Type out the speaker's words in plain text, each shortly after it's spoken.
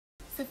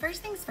So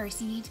first things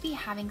first, you need to be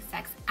having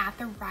sex at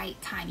the right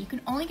time. You can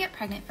only get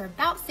pregnant for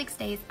about 6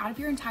 days out of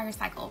your entire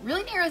cycle.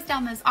 Really narrows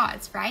down those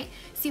odds, right?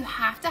 So you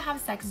have to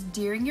have sex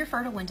during your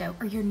fertile window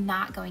or you're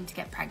not going to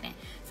get pregnant.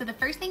 So the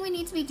first thing we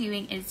need to be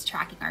doing is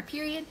tracking our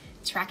period,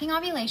 tracking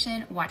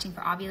ovulation, watching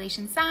for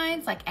ovulation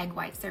signs like egg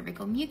white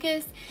cervical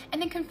mucus,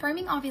 and then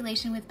confirming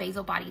ovulation with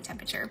basal body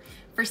temperature.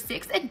 For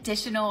 6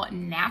 additional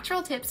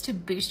natural tips to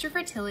boost your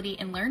fertility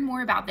and learn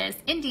more about this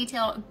in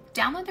detail,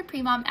 download the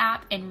Premom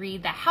app and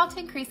read the How to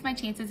Increase My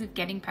Chances of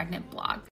Getting Pregnant blog.